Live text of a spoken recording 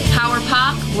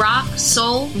pop, rock,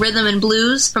 soul, rhythm, and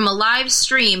blues from a live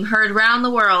stream heard round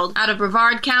the world out of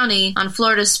Brevard County on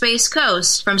Florida's Space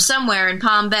Coast from somewhere in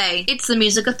Palm Bay. It's the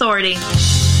Music Authority.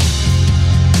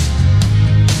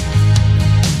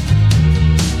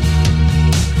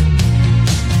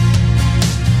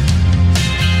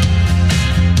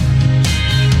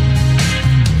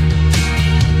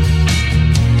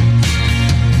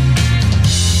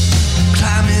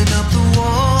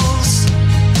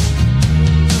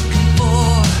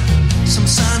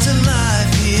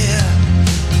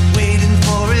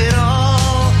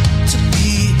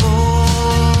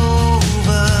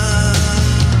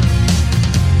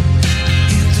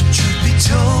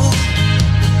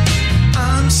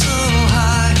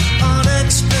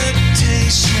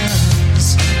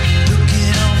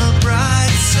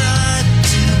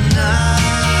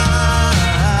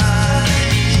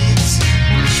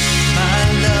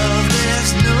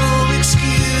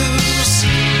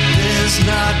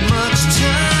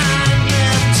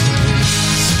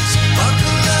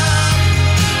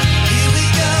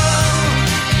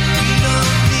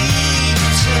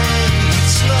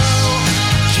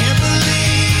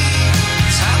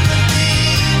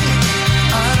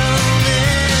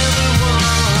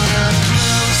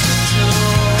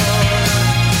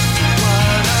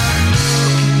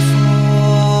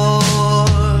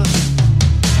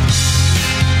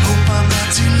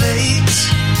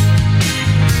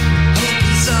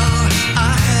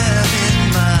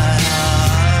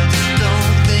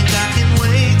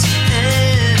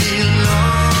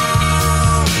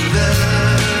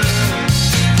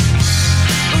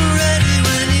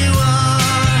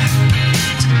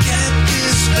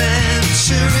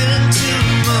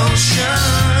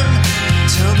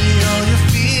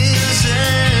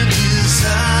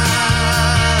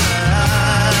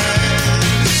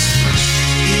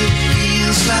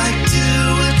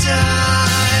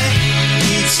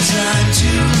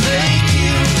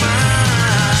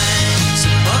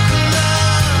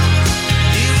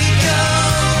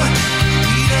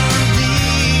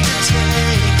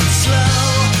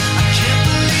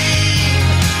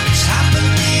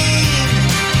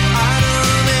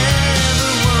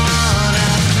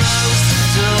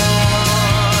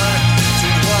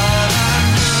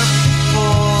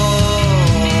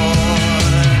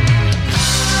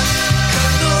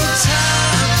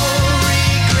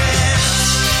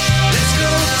 Let's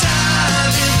go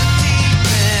dive in the deep.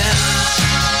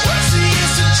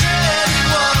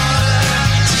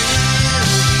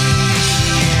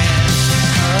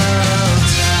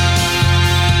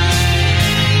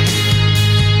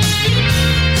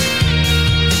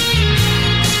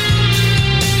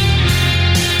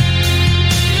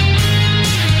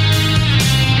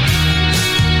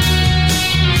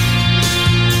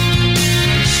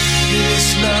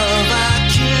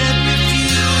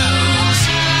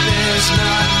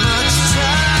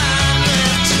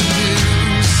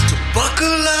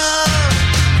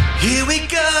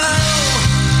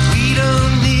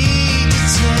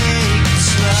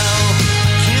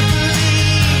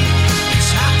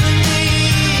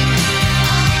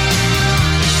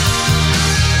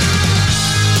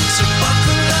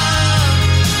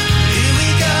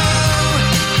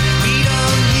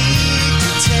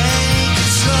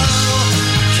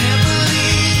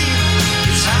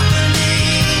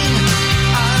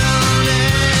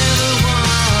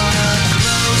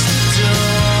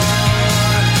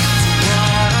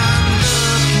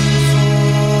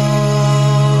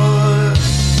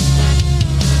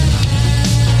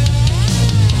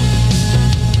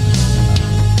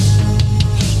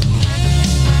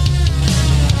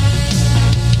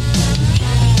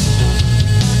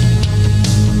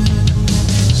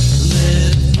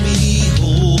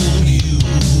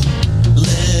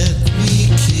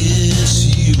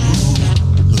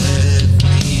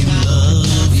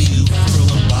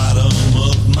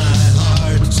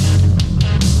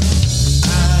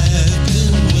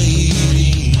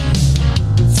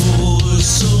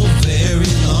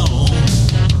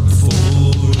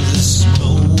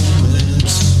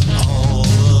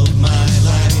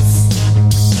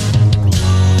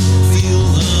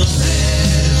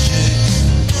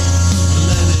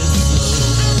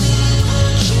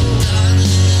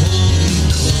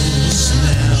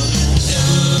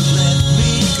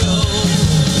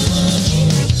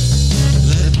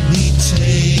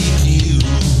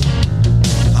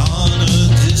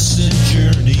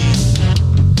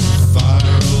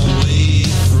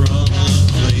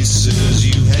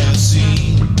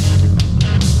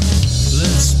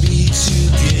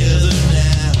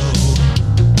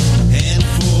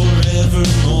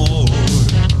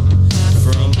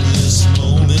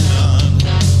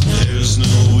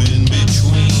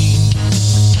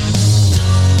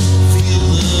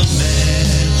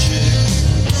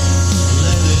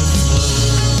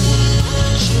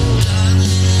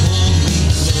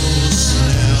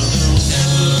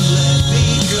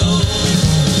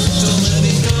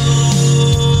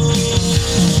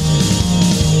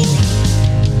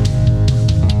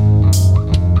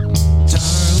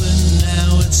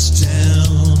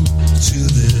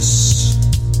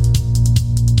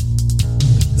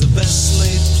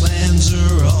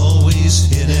 times are always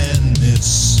hit and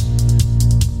miss.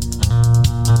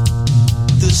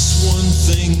 This one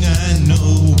thing I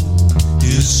know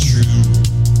is true.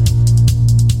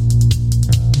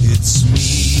 It's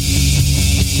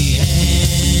me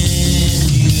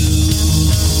and you.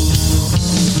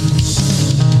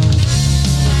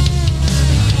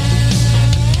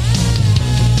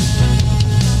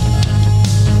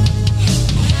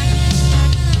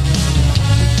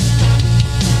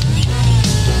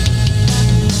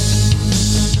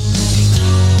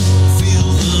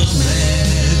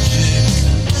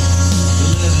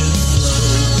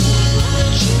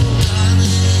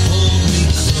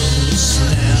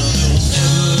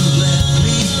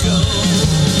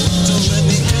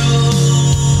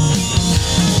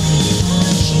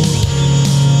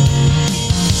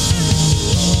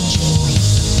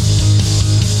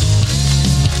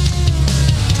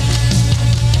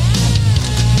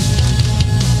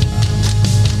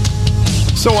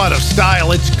 So out of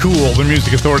style, it's cool. The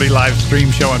Music Authority live stream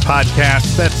show and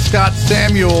podcast. That's Scott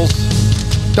Samuels.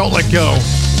 Don't let go.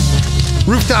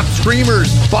 Rooftop Screamers,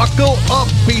 Buckle Up,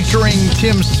 featuring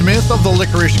Tim Smith of the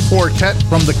Licorice Quartet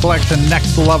from the collection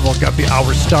Next Level. Got the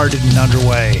hour started and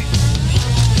underway.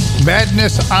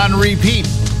 Madness on Repeat.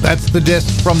 That's the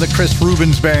disc from the Chris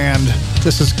Rubens Band.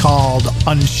 This is called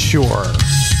Unsure.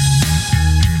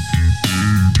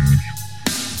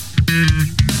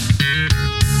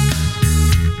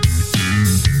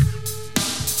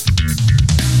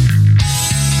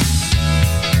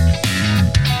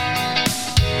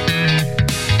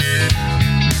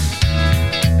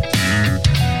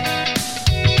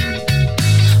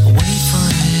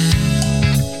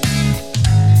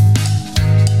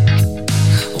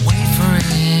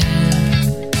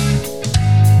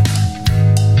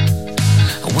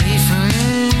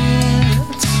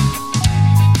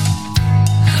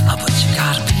 But you got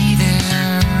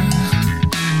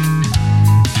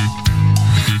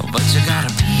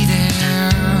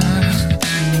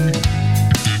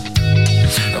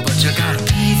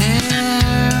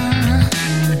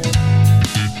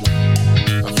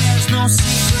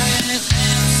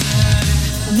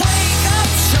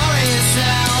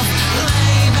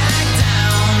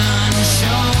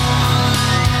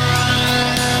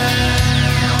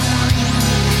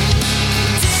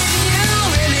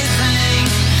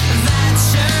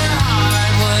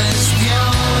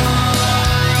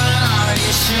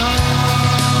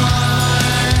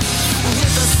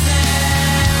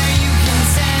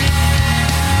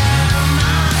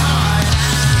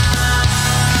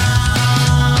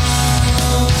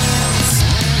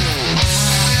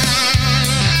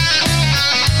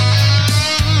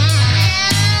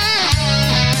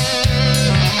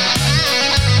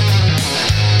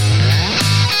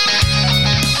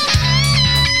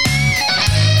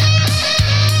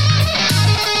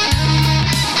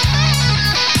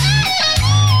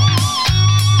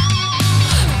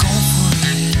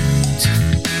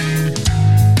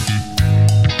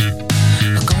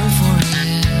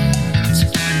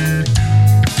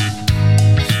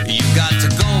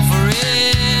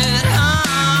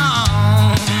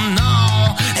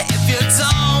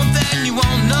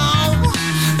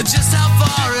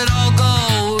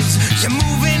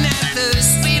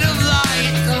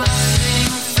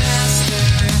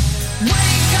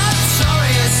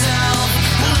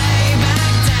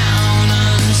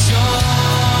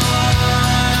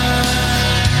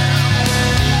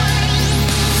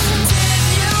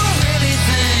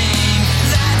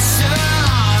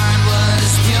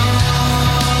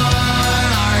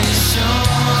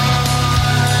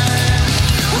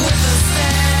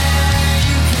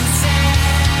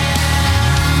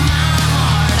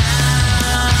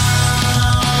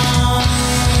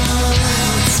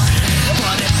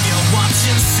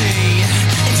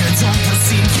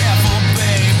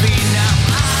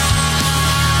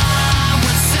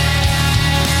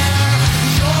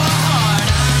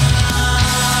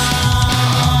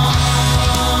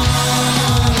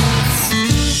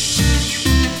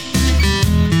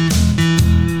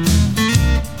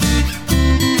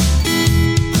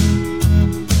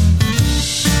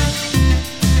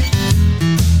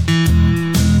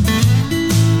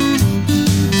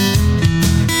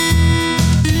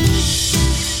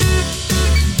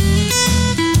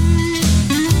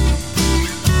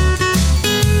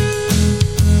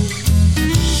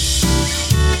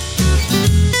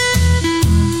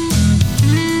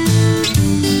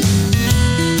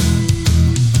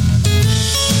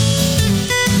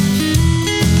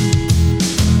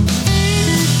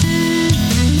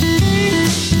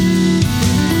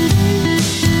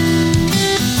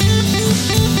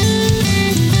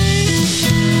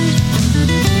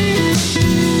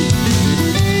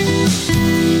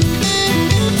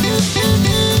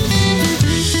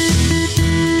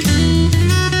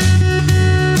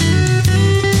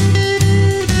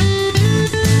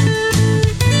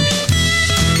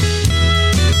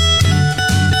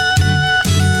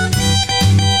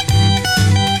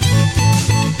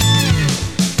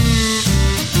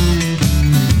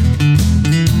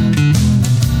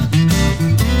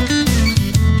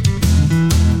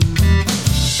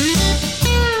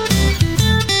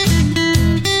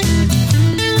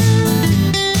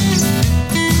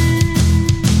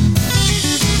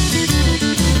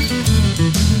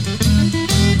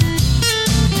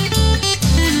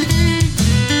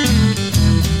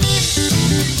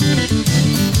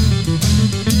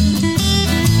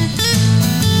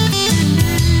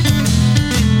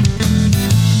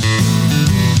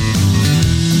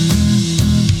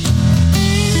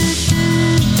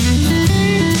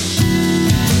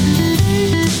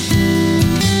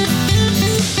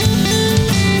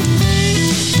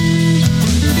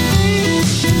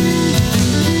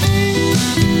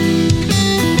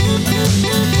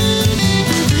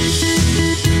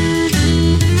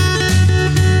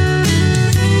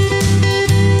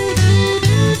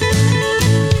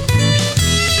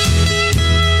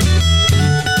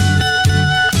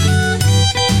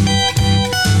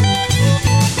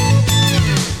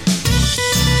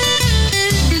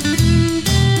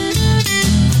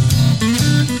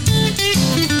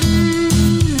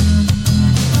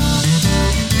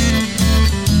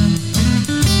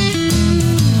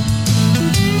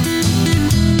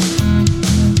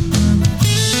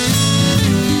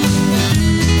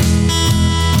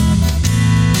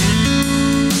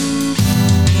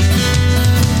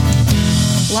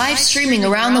Live streaming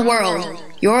around the world,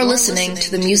 you're listening to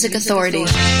the Music Authority.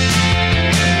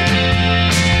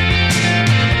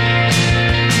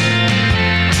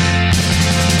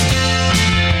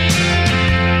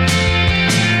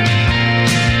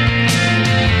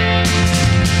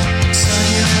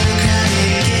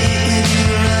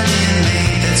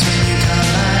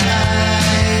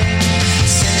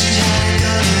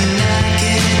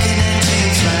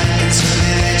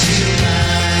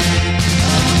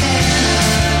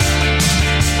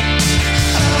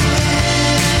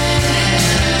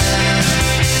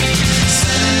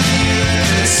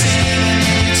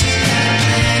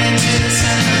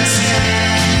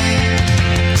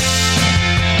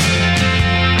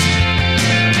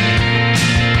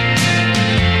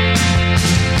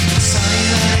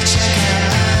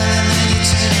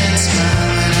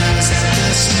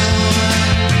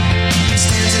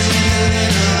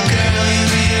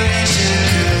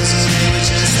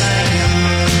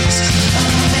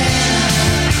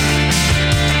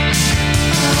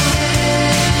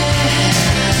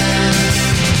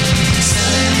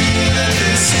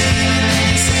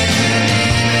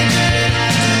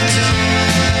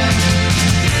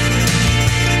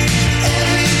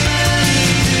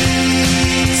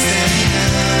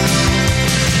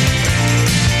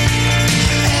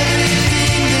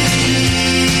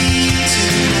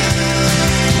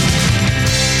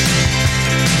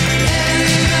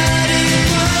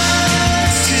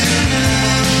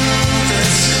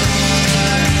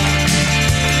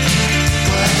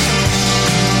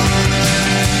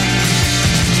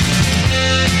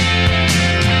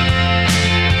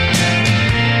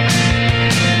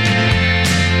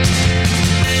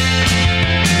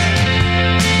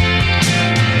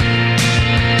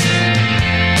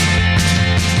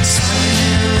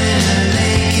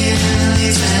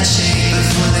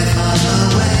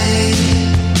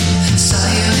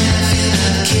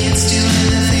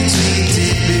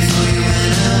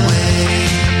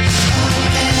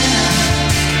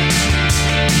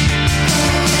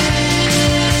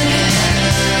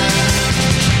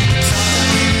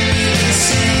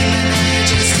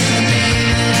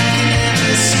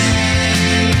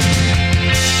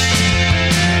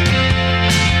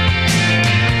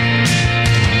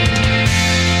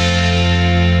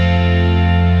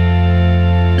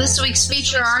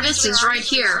 Is right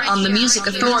here on the Music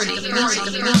Authority.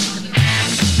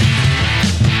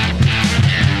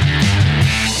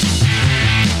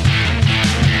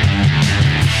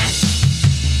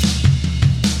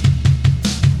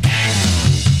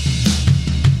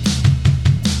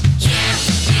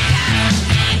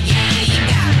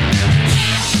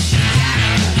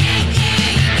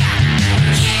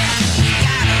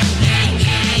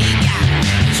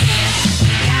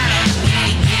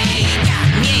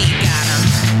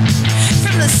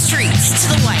 To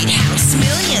the White House,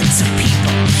 millions of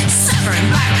people suffering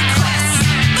by request,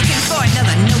 looking for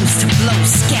another nose to blow,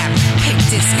 scab, pick,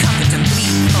 discomfort to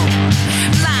bleed for,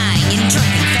 lying in drug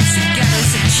infested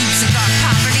gutters of cheap cigar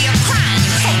poverty, of crime,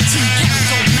 14 karat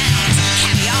gold mounds of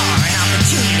caviar and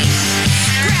opportunity,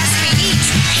 grasping each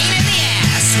pain in the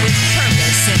ass with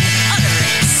purpose and utter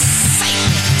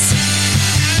excitement.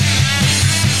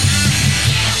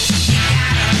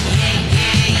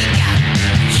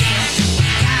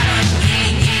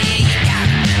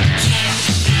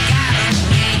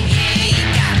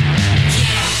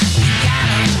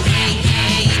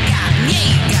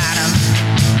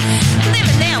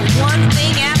 One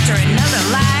thing after another,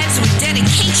 lives with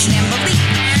dedication and belief,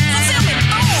 fulfillment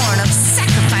born of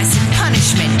sacrifice and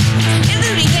punishment,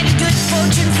 eluding any good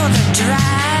fortune for the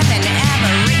drive and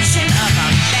aberration of a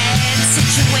bad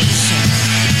situation,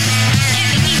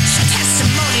 ending each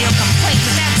testimonial complaint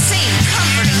with that same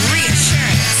comforting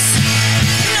reassurance.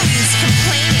 No use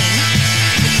complaining,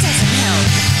 it doesn't help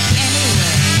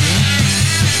anyway.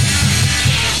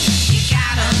 You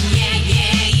got 'em, yeah,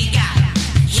 yeah, you got 'em.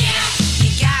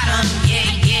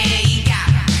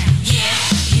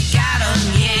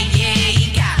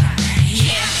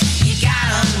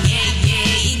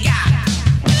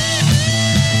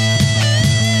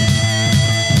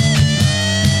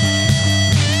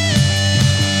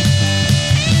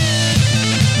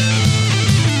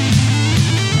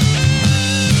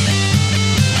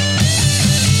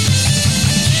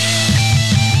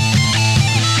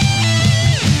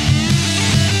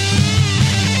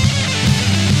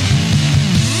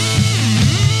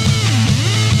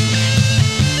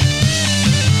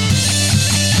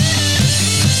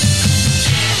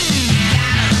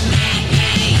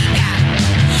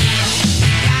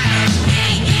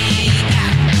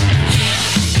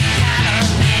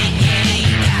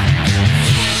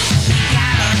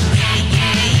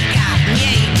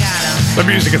 The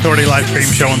Music Authority live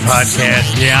stream show and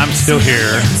podcast. Yeah, I'm still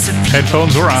here.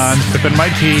 Headphones were on, sipping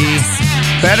my tea.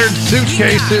 Battered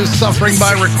Suitcases, Suffering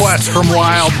by Request from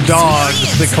Wild Dogs,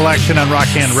 the collection on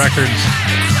Rock Hand Records.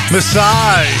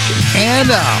 Massage,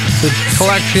 Anna, the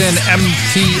collection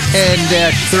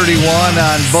MTN-31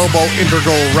 on Bobo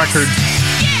Integral Records.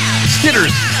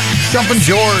 Skitters, Jumpin'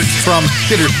 George from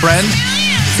Skitters Friends.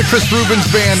 The Chris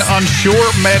Rubens Band,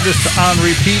 Unsure, Madness on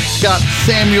repeat. Scott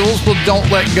Samuels with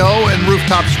Don't Let Go, and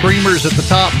Rooftop Screamers at the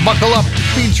top. Buckle Up,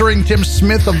 featuring Tim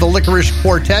Smith of the Licorice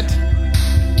Quartet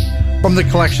from the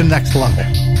collection Next Level.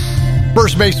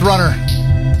 First Base Runner,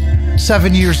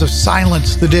 7 Years of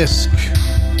Silence, the disc.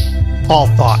 All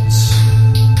Thoughts.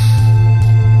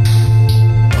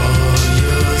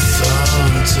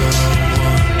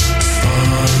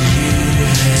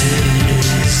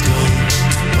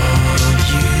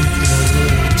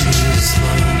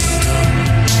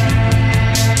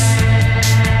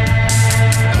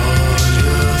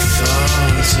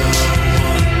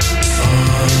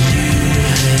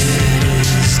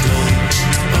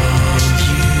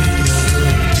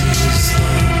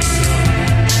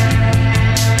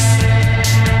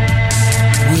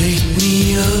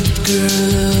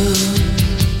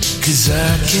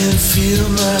 Feel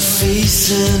my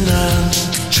face and I'm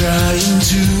trying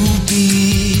to be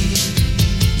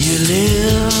your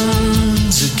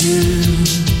limbs again.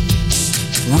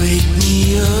 Wake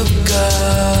me up,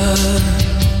 God,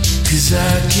 'cause I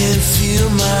can feel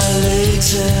my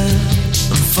legs and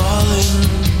I'm falling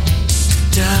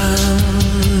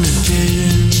down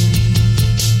again.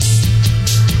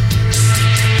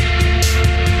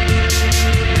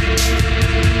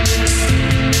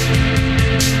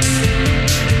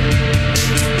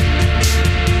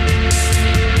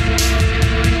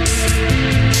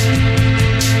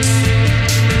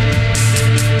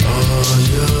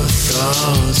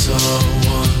 Thoughts are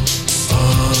one,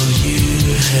 all you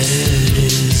had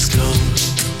is gone,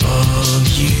 all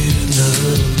you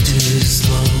loved is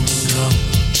long gone.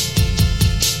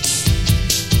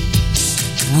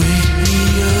 Wake me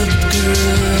up,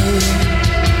 girl,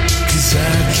 'cause I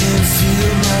can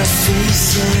feel my face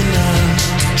and I'm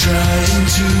trying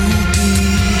to be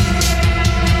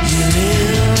your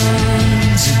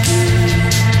limbs again.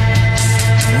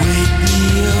 Wake me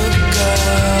up, God,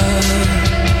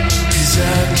 I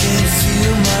can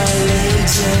feel my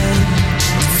legs and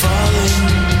I'm falling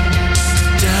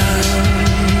down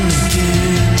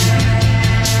again.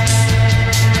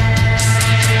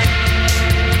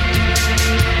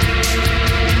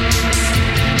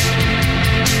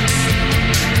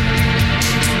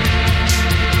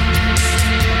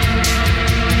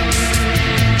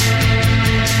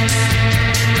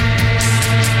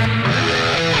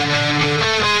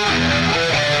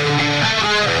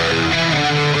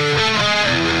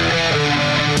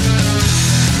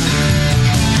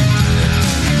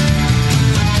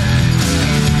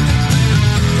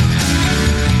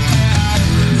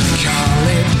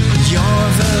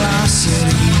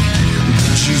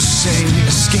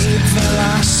 Escape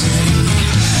velocity.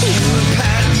 You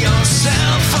pat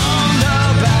yourself on the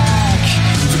back,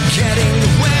 forgetting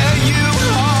where you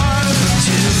are.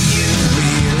 Do you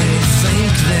really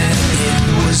think that it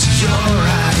was your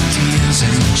ideas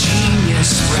and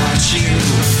genius brought you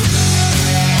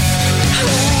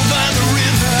over the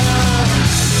river?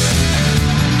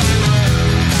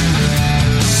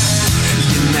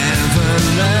 You never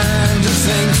learned a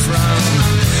thing from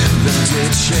the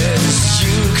ditches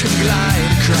you could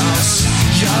glide across.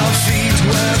 Your feet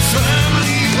were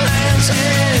firmly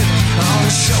planted on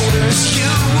shoulders you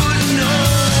would know.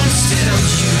 Still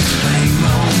you claim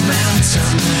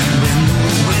momentum when the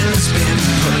wind's been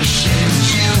pushing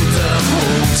you the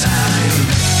whole time.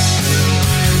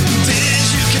 Did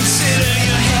you consider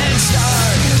your head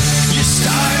start? You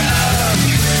start up,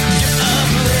 you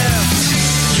uplift,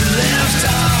 you lift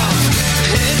off,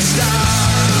 it starts.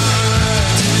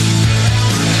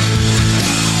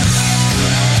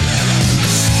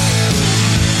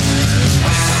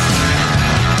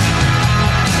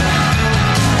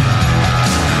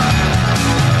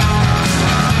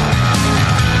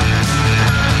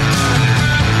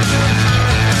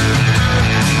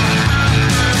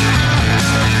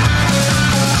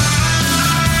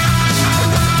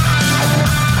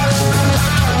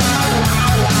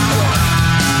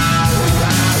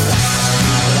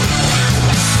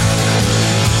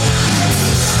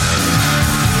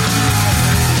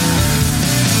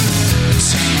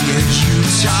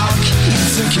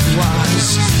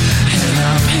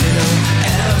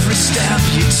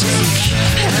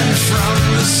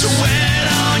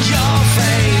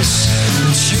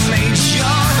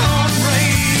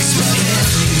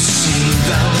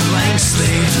 Lengths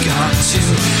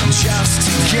searching just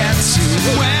to get to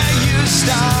where you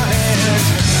started.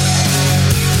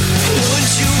 Would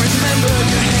you remember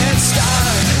your head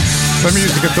start? The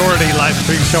Music Authority live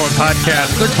stream show and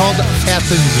podcast. They're called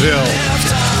Athensville.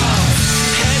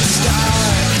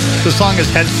 The song is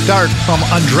Head Start from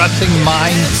Undressing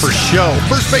Mind for Show.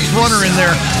 First base runner in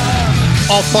there.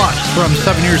 All Thoughts from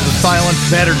 7 Years of Silence.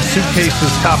 Battered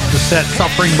Suitcases tops the set.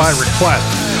 Suffering by Request.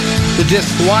 The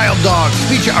disc Wild Dogs,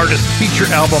 feature artist, feature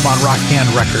album on Rock Hand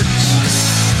Records.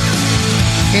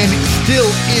 And still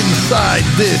inside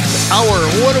this hour,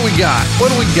 what do we got? What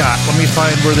do we got? Let me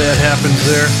find where that happens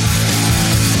there.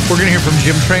 We're going to hear from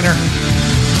Jim Traynor,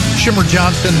 Shimmer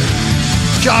Johnson,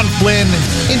 John Flynn,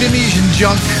 Indonesian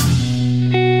Junk,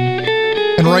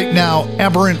 and right now,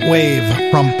 Aberrant Wave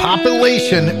from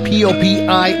Population, Popilation,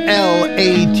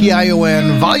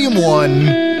 Volume 1.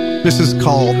 This is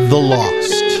called The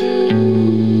Lost.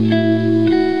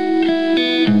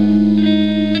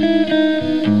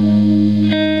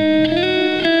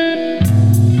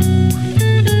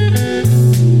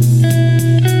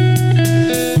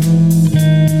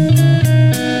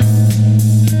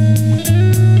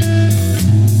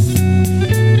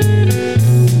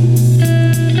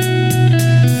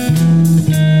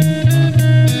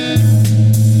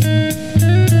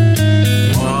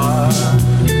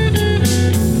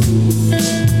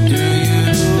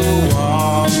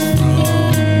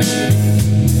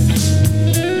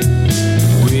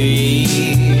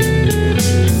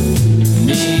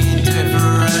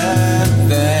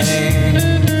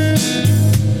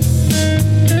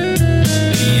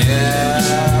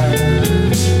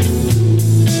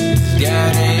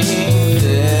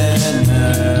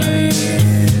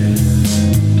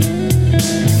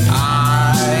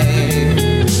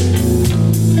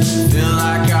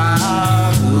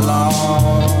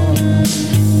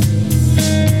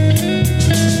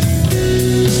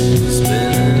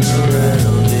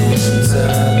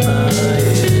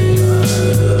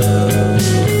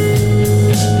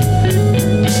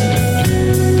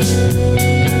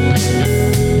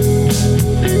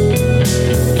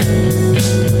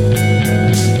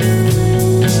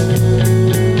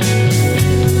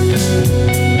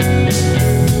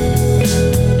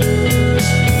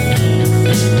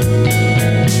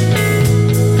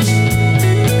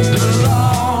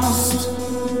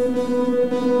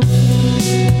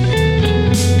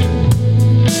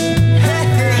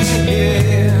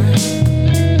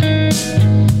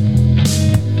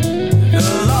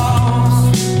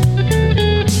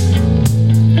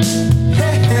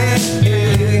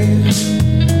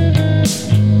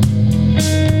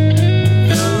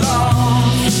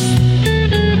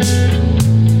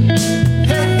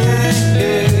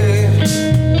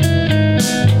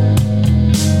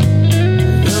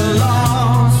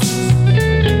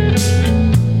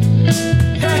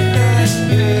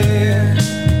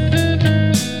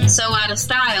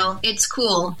 It's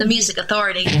cool. The Music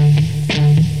Authority.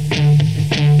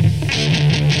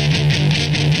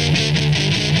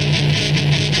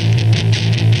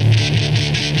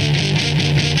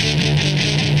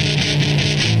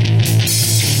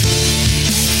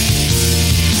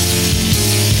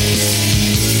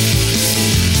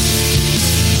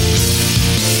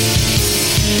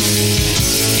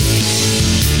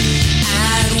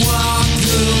 I'd walk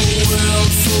the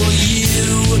world for you,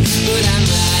 but I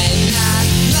might not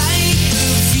like the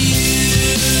view.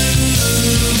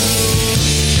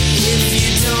 If you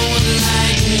don't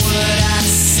like what I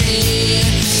say,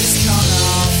 just cut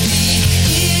off the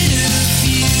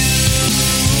interview.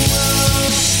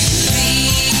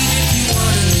 Leave if you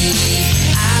wanna leave,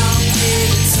 I'll pay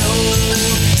the toll.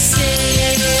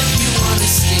 Stay if you wanna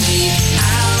stay,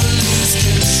 I'll lose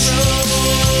control.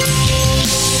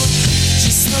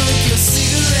 Just smoke your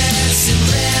cigarettes and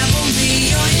ramble me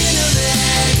your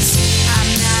intellect. I'm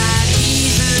not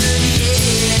even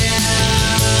here.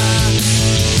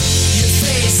 Your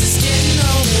face is getting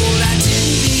old. I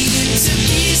didn't mean to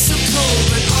be so cold,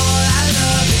 but all I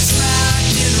love is rock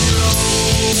and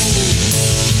roll.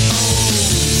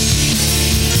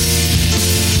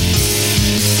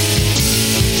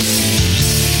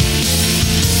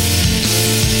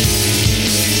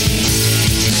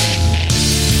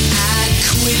 I'd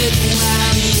quit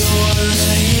while you're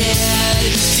ahead.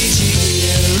 Did you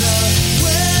hear a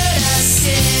word I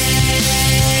said?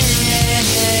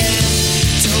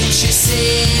 Don't you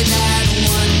say that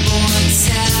one more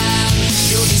time.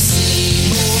 You're the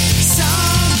same old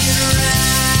song and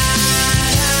rhyme.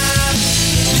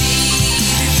 Leave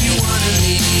if you wanna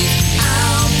leave,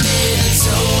 I'll pay the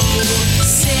toll.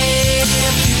 Stay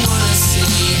if you wanna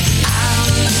stay, I'll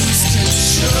lose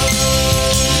control.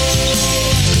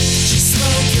 Just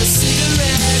smoke your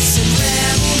cigarettes and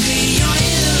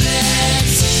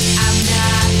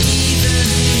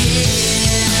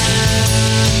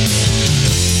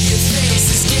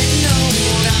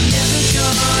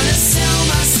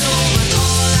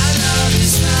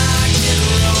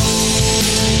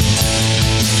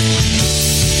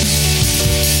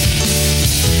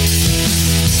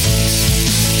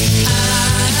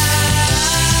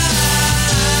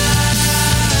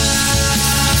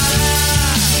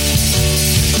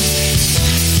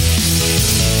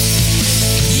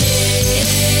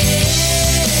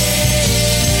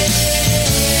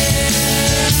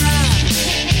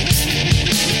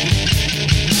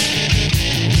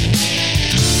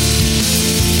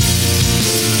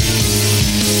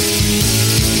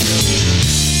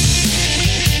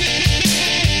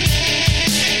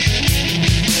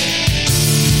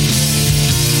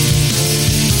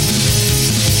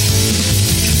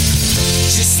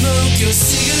your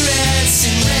cigarettes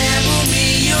and ramble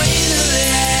me your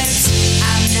intellect.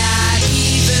 I'm not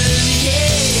even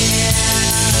here.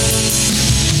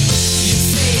 Your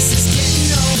face is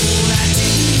getting old. I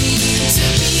didn't mean to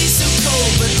be so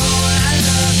cold, but all I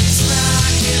love is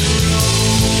rock and roll.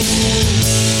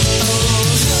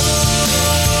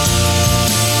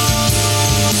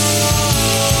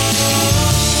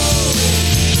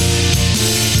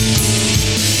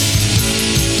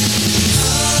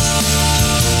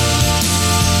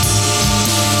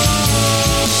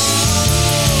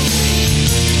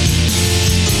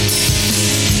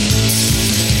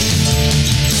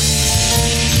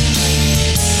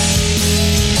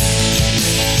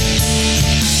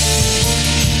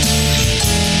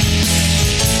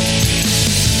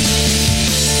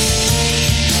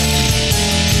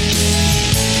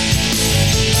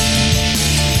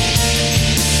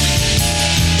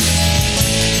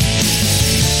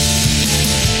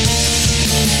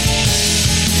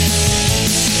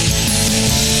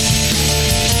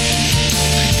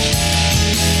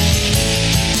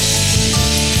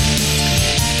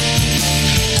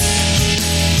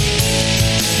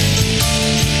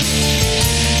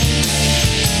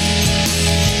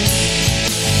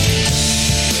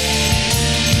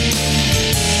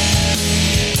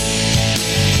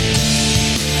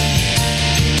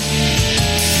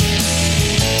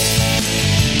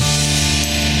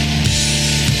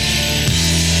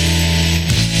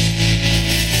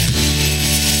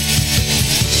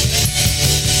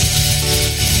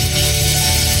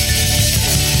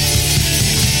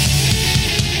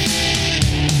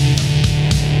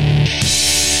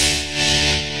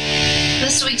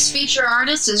 This week's feature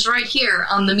artist is right here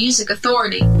on The Music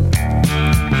Authority.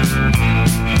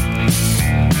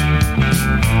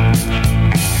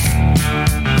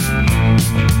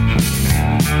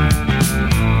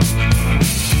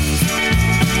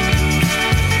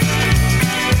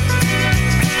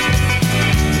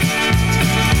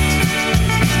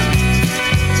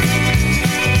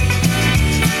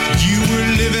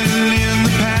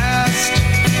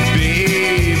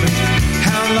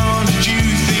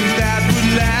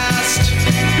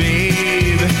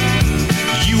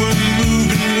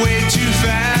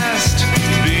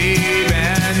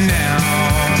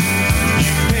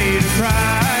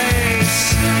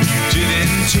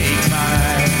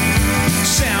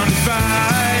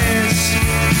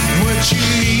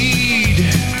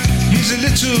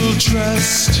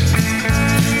 Trust.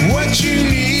 What you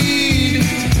need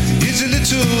is a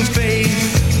little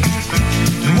faith.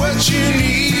 And what you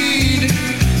need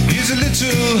is a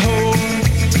little hope.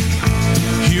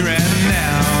 Here and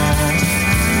now.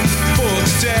 For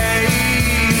today.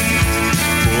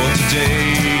 For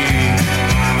today.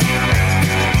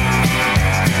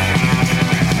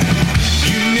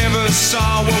 You never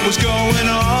saw what was going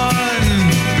on,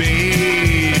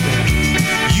 babe.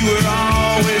 You were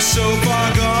always so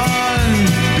far gone,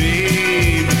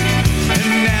 babe.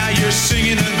 And now you're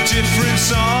singing a different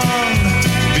song,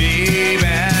 babe.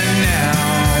 And now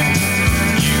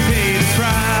you paid a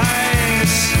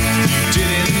price. You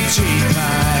didn't take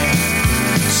my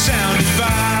sound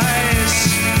advice.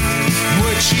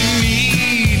 What you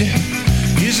need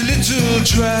is a little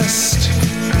trust.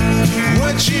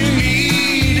 What you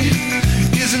need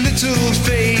is a little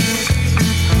faith.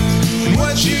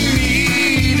 What you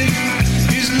need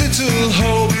is a little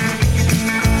hope.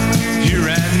 Here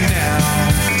and now.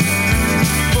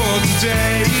 For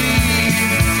today.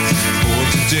 For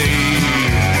today.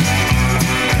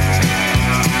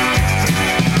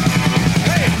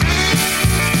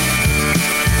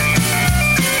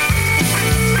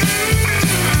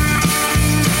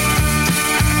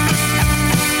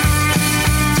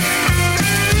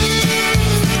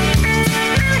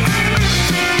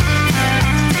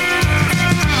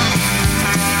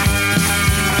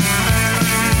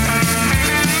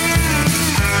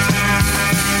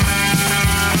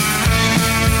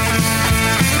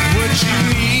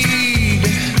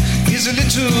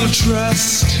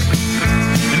 Trust.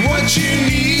 And what you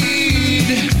need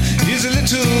is a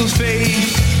little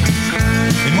faith.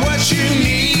 And what you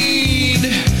need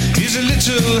is a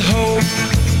little hope.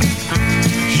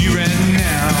 Here and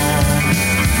now.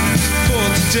 For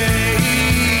today.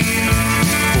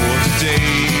 For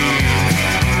today.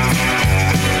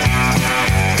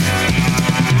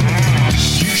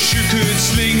 You sure could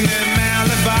sling them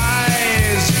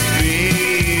alibis,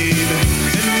 babe.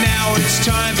 And now it's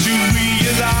time to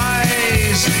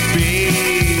realize,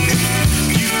 babe,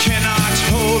 you cannot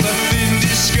hold a thin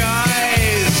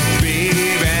disguise,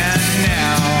 babe. And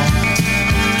now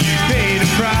you paid a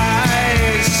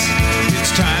price.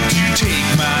 It's time to take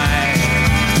my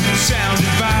sound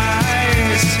advice.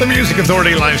 Music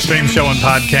Authority live stream show and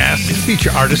podcast.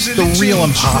 Feature artist The Real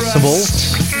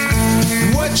Impossibles.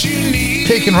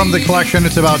 Taken from the collection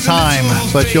It's About Time,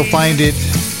 but you'll find it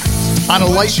on a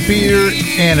light beer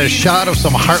and a shot of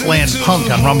some Heartland punk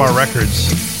on Rumbar Records.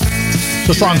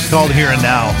 The song's called Here and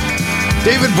Now.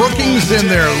 David Brookings in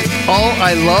there. All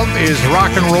I Love is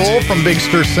Rock and Roll from Big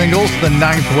Stir Singles, The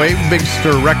Ninth Wave, Big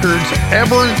Stir Records,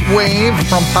 Aberrant Wave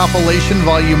from Population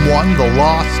Volume 1, The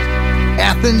Lost,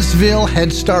 Athensville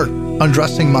Head Start,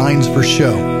 Undressing Minds for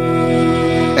Show,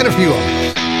 and a few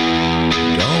others.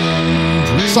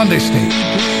 Sunday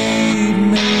State.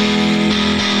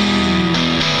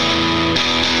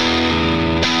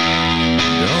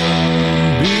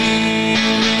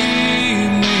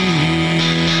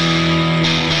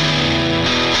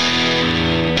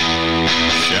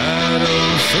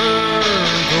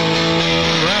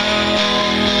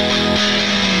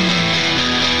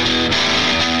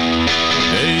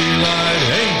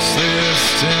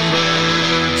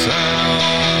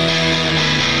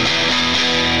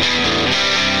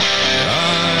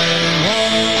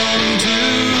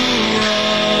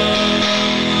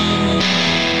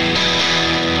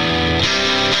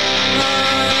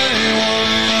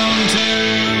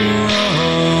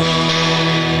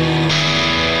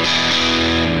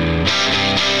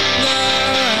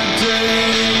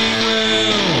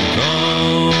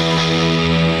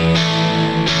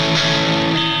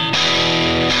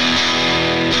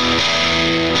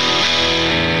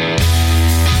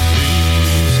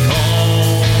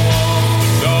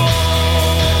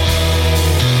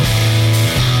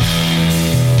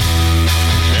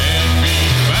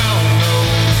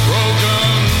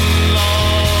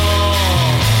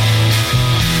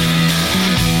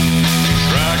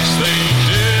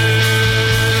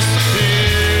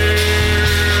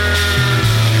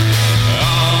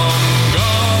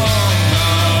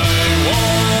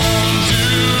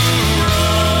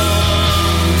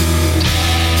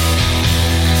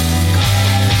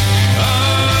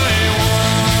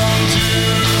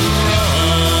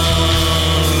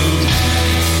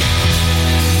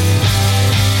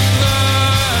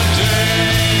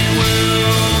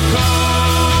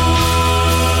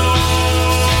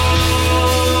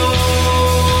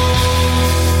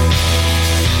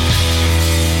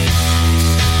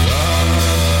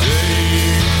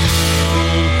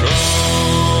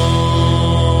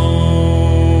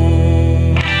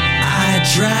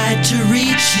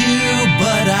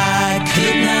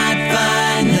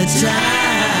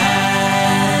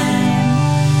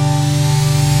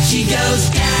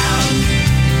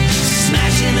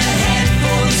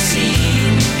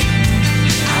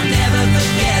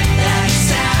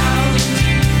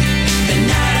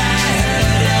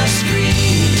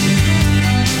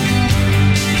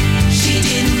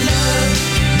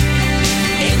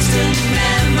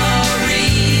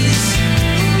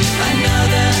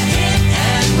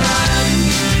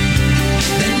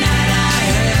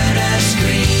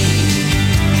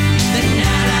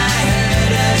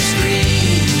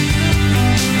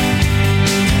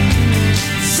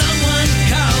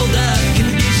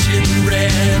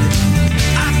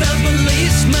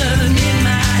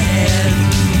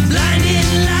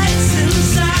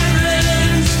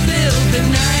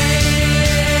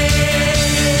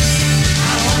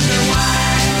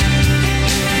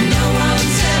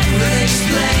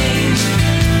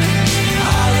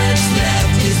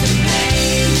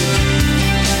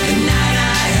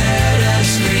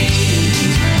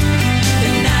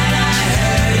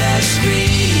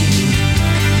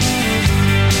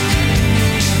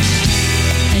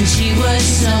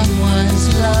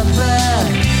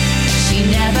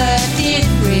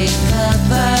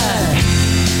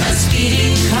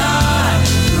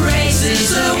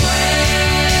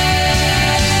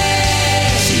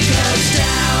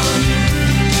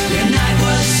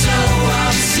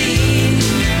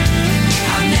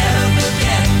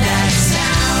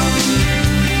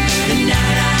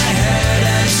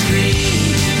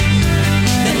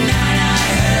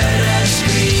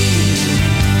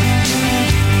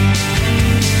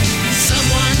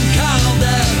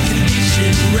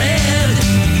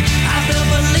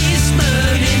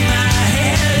 Policeman in my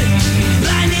head,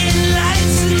 blinding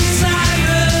lights and sirens.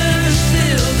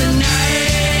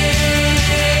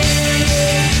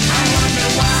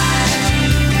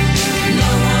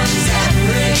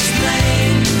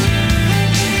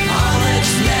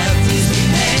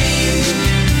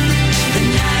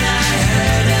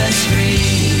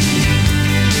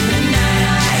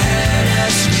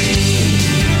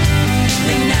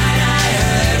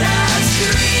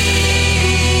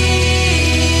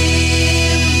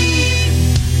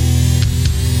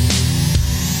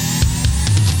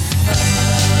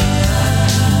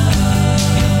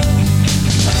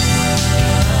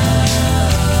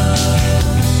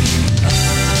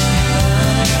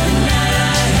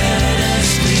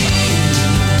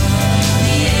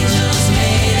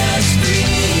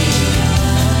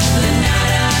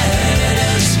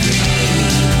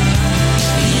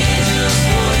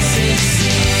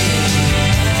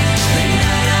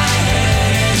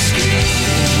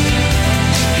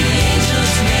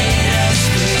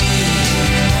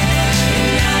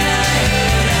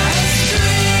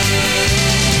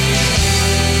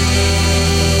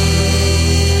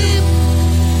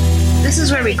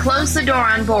 close the door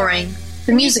on boring.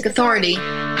 The Music Authority.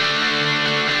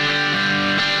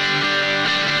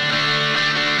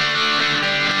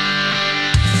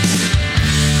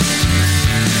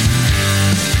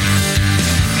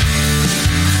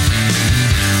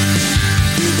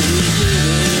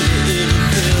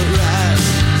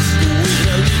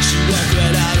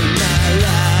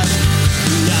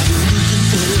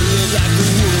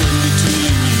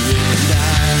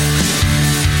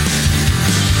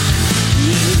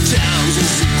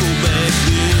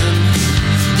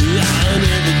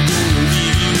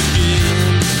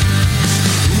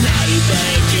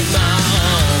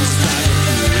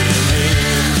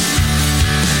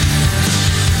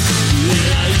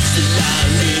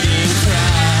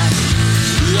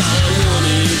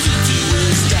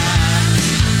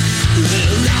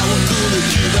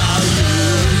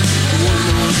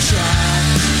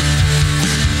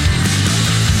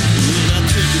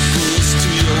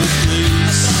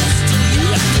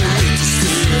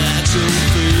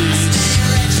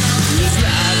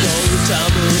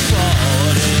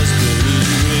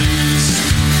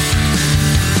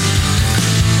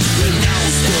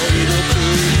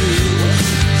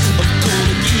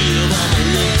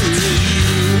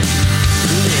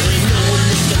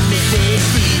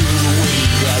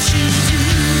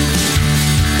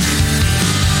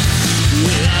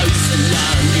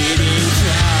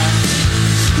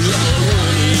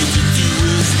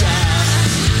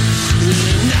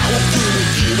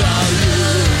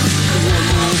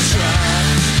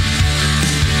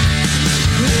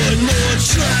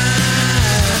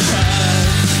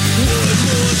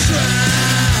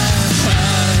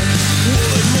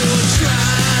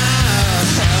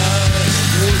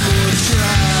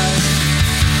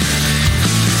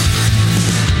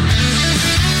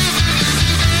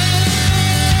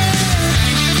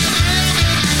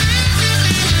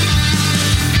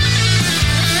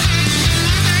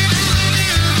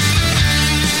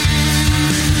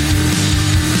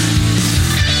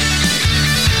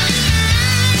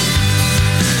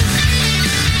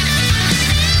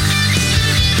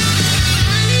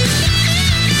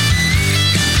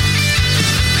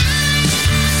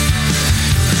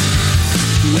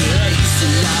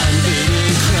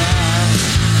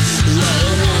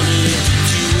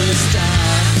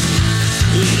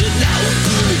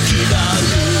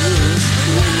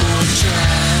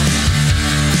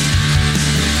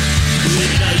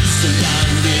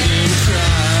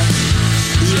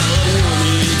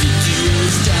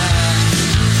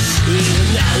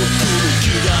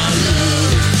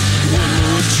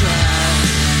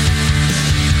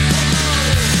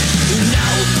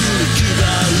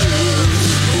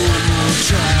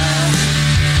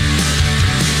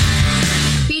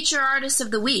 Artist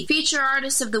of the Week. Feature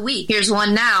Artist of the Week. Here's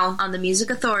one now on the Music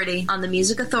Authority. On the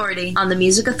Music Authority. On the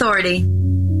Music Authority.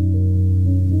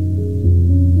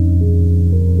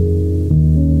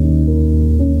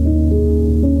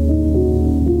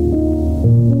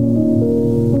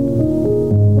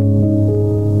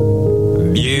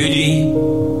 Beauty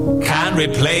can't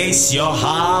replace your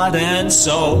heart and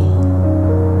soul.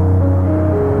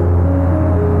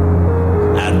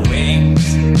 And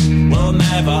wings will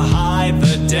never hide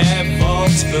the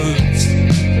devil's boots.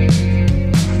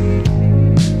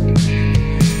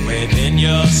 Within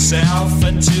yourself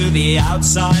and to the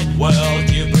outside world,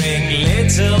 you bring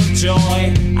little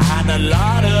joy and a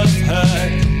lot of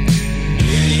hurt.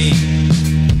 Beauty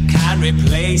can't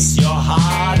replace your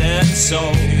heart and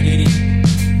soul. Beauty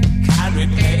can't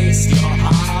replace your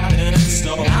heart and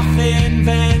soul. Nothing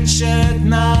ventured,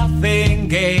 nothing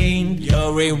gained.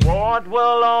 Your reward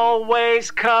will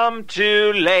always come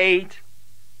too late.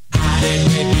 Had it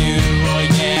with you, oh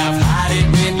yeah, I've had it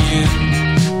with you.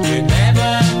 You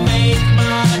never make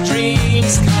my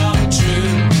dreams come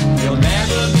true. You'll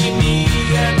never be me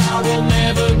and I will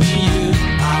never be you.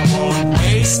 I won't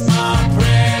waste my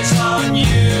prayers on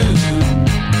you.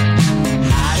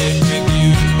 Had it with you,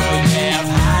 oh yeah,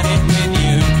 I've had it with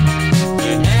you.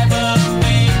 You never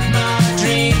make my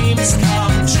dreams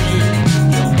come true.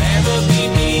 You'll never be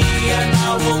me and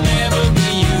I will never be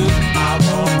you. I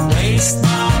won't waste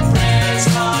my prayers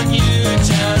on you,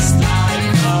 just like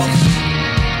love.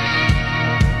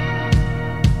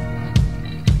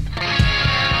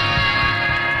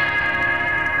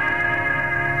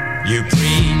 You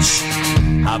preach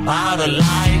about a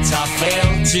light I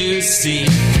failed to see.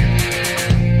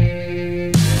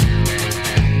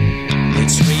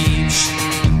 Its reach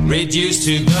reduced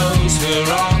to those who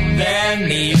are on their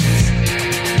knees.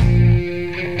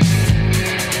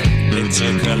 It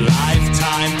took a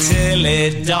lifetime till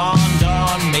it dawned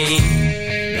on me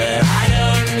that I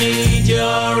don't need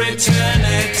your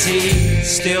eternity.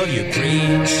 still you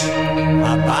preach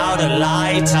about a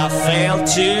light I failed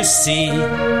to see.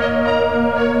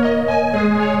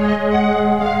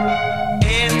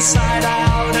 Inside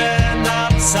out and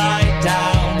upside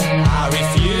down, I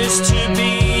refuse to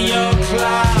be your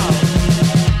clown.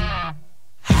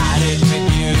 Had it with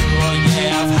you, oh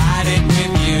yeah, I've had it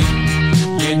with you.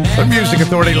 The Music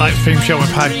Authority live stream show and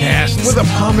podcast with a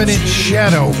permanent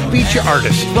shadow feature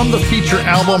artist from the feature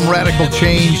album Radical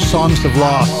Change, Songs of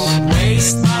Loss.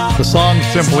 The song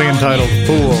simply entitled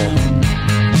Fool.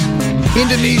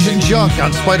 Indonesian Junk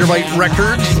on Spiderbite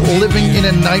Records, Living in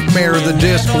a Nightmare, the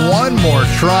disc One More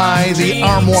Try, the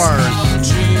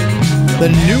Armoires. The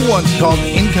new one's called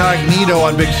Incognito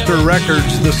on Big Stir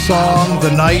Records, the song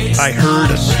The Night I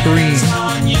Heard a Scream.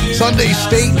 Sunday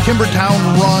State, Timbertown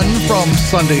Run from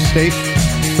Sunday State.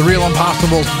 The Real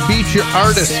Impossible's feature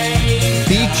artist,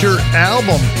 feature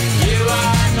album.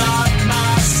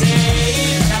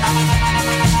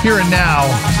 Here and Now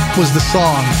was the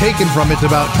song taken from It's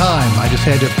About Time. I just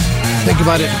had to think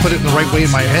about it and put it in the right way in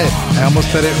my head. I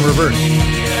almost said it in reverse.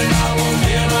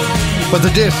 But the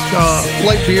disc,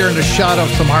 light beer and a shot of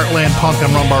some Heartland Punk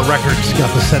on Rumbar Records got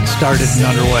the set started and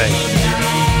underway.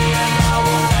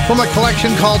 From a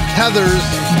collection called Tethers,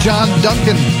 John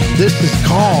Duncan. This is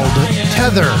called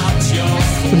Tether,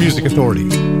 the Music Authority.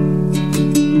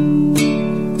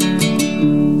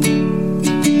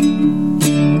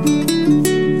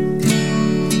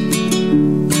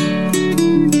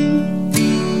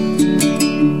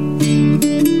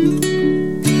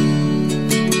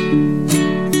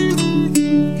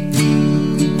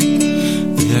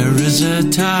 There is a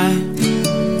tie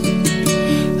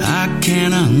I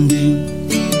can't undo.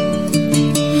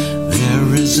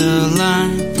 There is a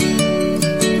line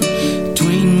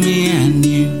between me and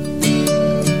you.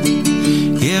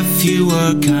 If you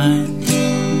were kind,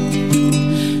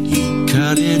 you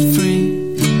cut it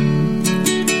free.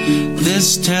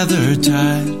 This tether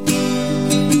tied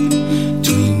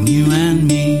between you and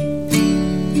me.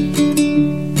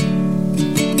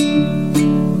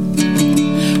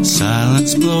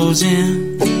 Silence blows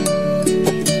in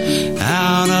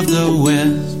out of the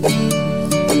west.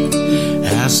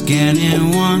 Ask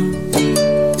anyone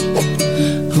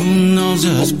who knows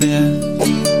us best.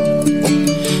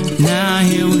 Now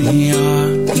here we are,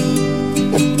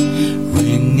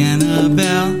 ringing a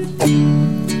bell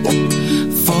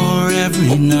for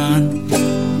every nun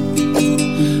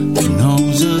who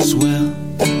knows us well.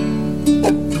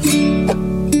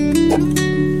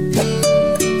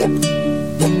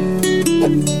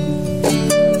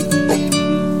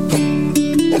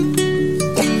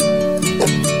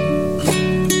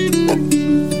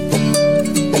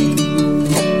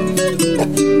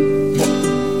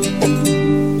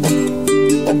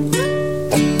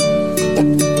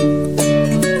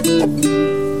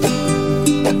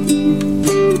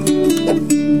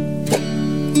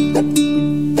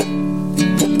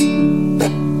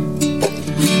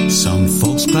 Some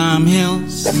folks climb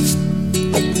hills,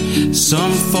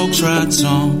 some folks write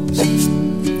songs,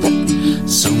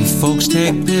 some folks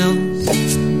take pills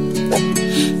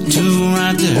to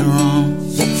right their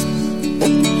wrongs.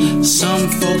 Some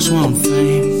folks want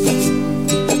fame,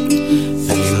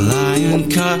 they lie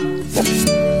and cut.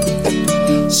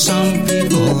 Some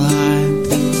people hide,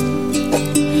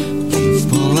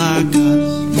 people like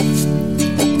us.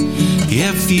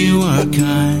 If you were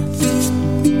kind,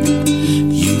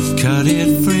 you've cut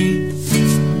it free.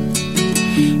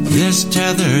 This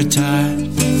tether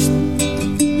tied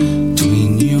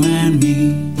between you and me.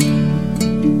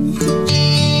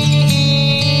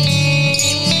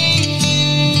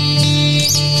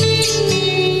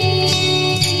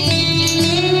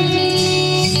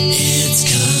 It's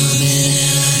coming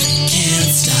and I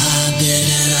can't stop it,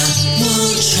 and I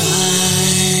won't try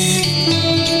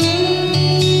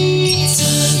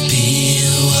to be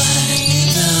what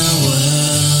the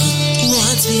world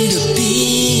wants me to be.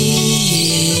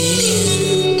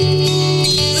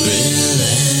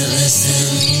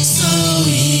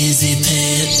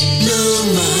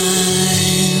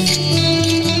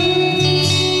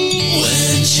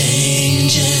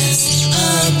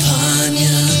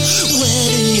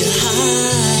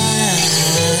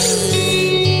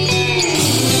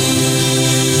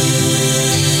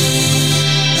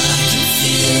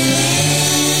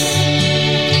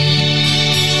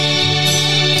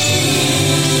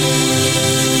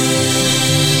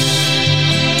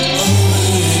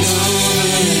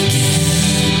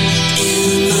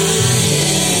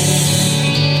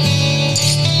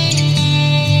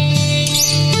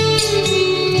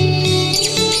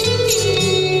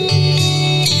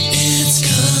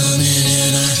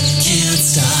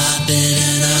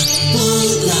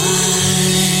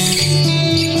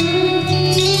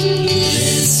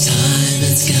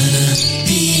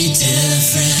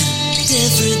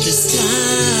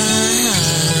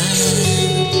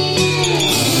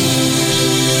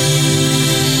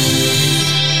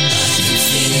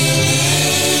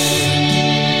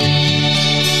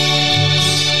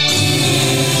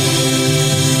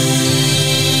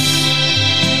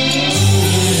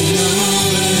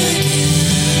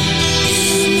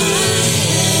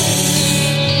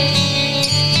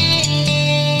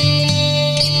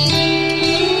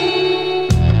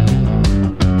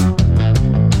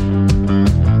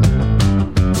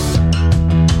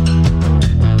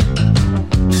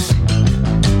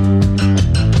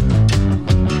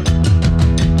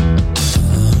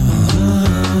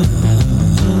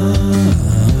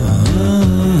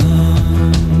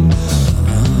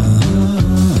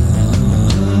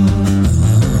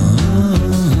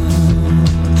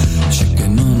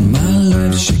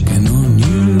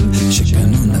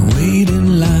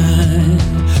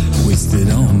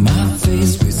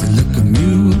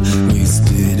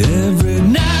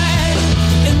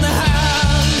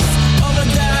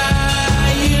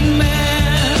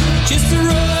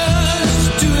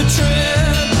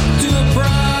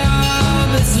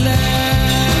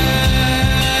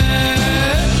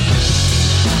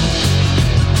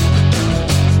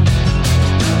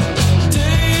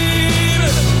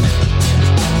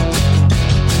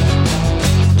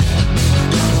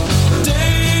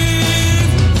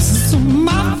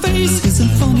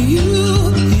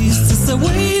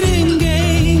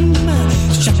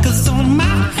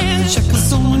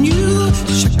 shackles on you,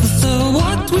 shackles are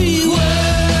what we were.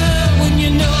 When you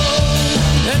know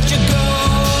that you're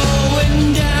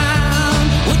going down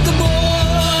with the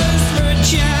boys for a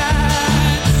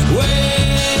chat way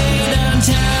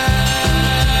downtown.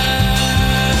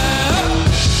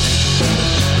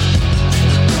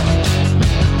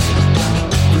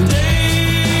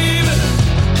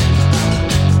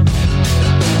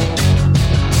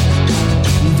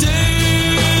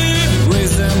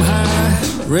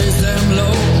 Raise them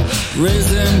low, raise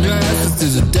them glasses to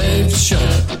the Dave Show.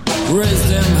 Raise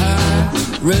them high,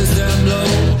 raise them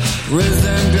low, raise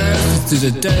them glasses to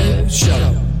the Dave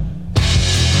Show.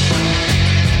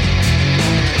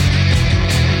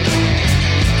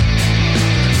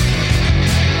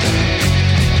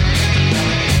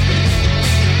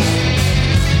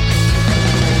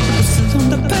 Posted on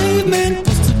the pavement,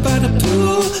 posted by the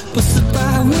pool, posted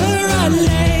by where I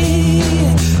lay.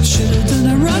 Should've done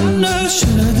a runner,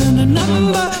 should've done a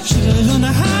number, should've done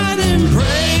a hide and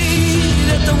pray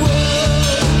that the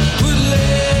world would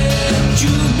let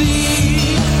you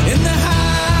be in the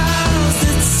house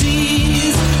that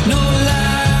sees no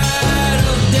light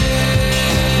of day.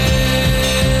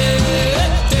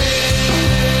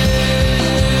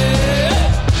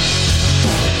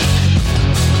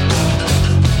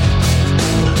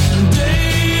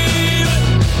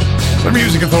 The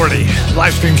Music Authority,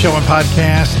 live stream show and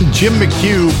podcast. Jim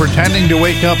McHugh, Pretending to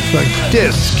Wake Up the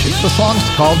Disc. The song's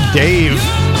called Dave.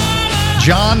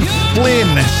 John Flynn,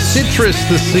 Citrus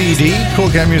the CD,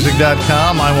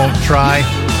 coolcatmusic.com, I Won't Try.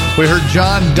 We heard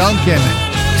John Duncan,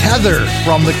 Tether,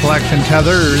 from the collection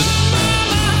Tethers.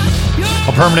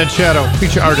 A Permanent Shadow,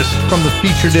 feature artist from the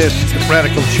feature disc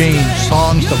Radical Change,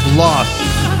 Songs of Loss,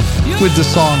 with the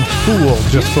song Fool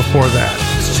just before that.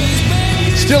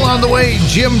 Still on the way,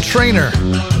 Jim Traynor.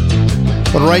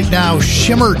 But right now,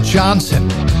 Shimmer Johnson.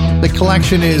 The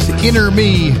collection is Inner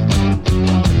Me.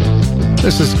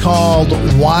 This is called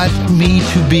Want Me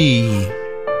to Be.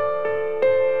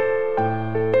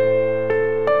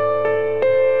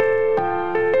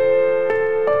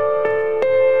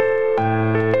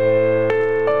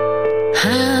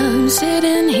 I'm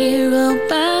sitting here all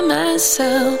by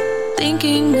myself,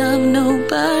 thinking of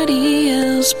nobody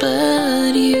else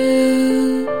but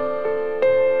you.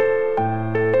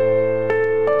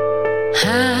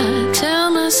 I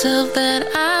tell myself that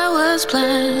I was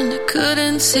blind, I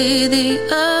couldn't see the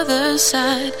other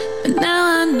side, but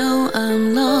now I know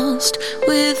I'm lost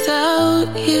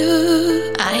without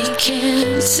you. I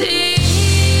can't see.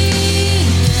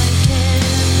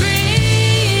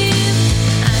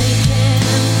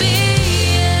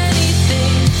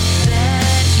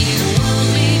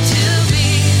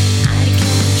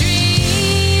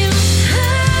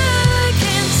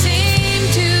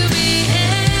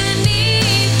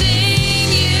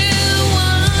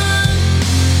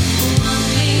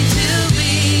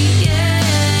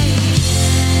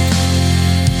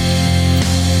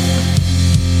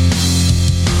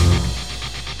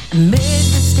 Made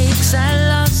mistakes, I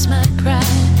lost my pride,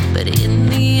 but in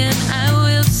the end I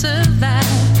will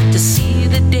survive. To see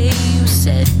the day you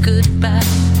said goodbye,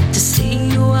 to see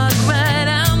you walk right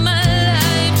out my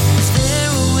life. Is there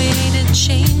a way to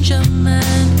change your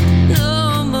mind?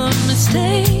 No more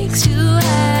mistakes, to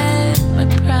hide my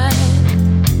pride,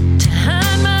 to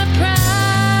hide my pride.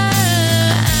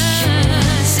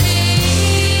 I see,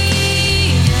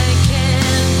 I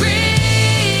can't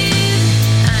breathe,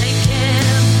 I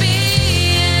can't be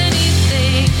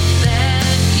anything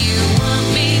that you want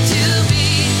me to be.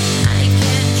 I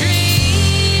can't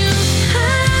dream,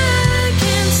 I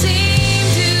can't see.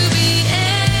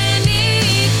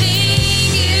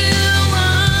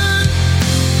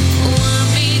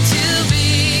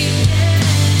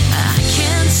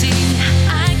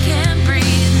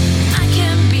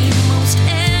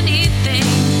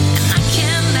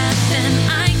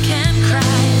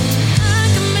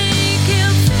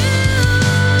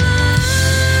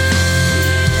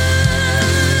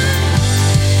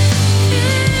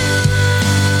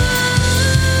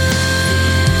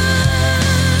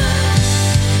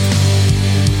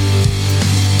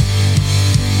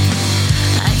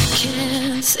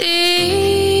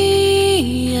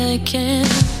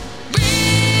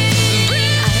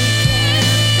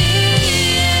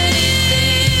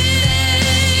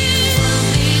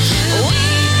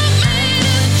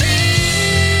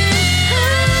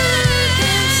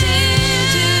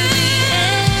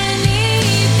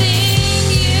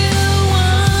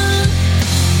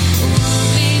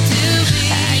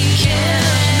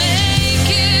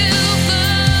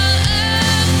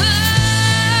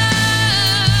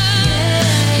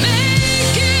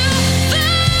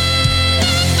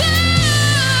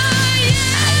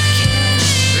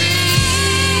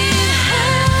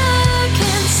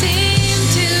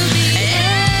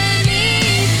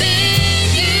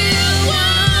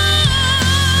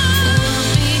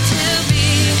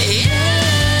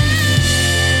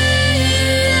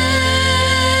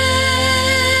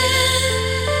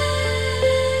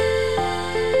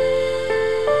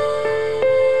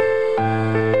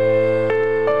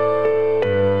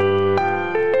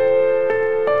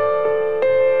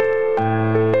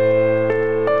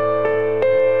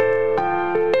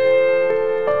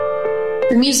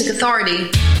 The Music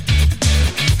Authority.